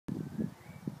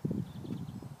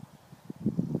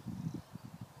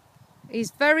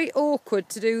He's very awkward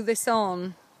to do this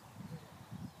on.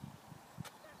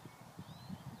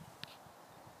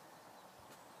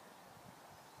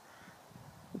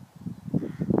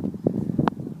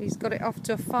 He's got it off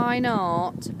to a fine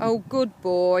art. Oh, good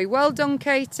boy. Well done,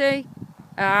 Katie.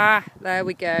 Ah, there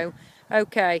we go.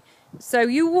 Okay, so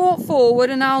you walk forward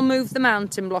and I'll move the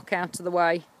mountain block out of the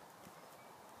way.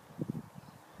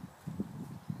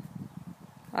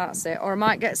 That's it. Or I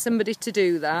might get somebody to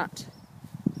do that.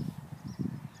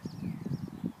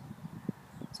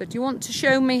 So do you want to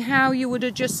show me how you would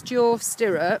adjust your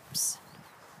stirrups?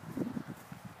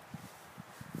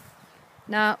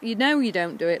 Now, you know you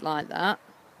don't do it like that.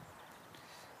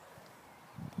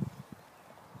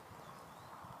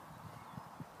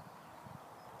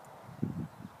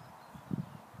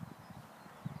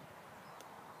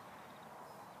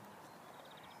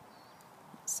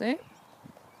 That's it.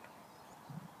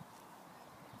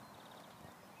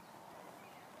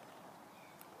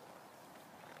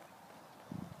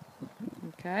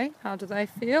 Okay, how do they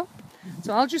feel?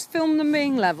 So I'll just film them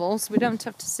being level so we don't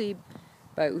have to see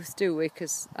both, do we?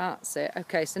 Because that's it.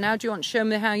 Okay, so now do you want to show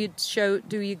me how you'd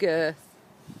do your girth?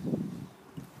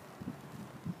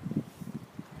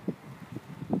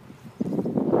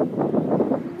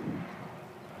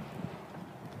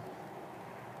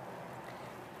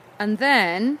 And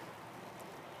then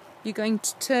you're going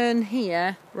to turn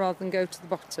here rather than go to the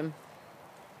bottom.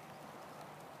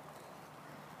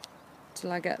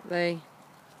 Till I get the...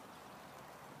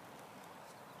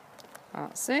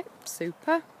 That's it,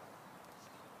 super.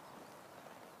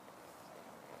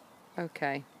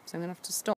 Okay, so I'm going to have to stop.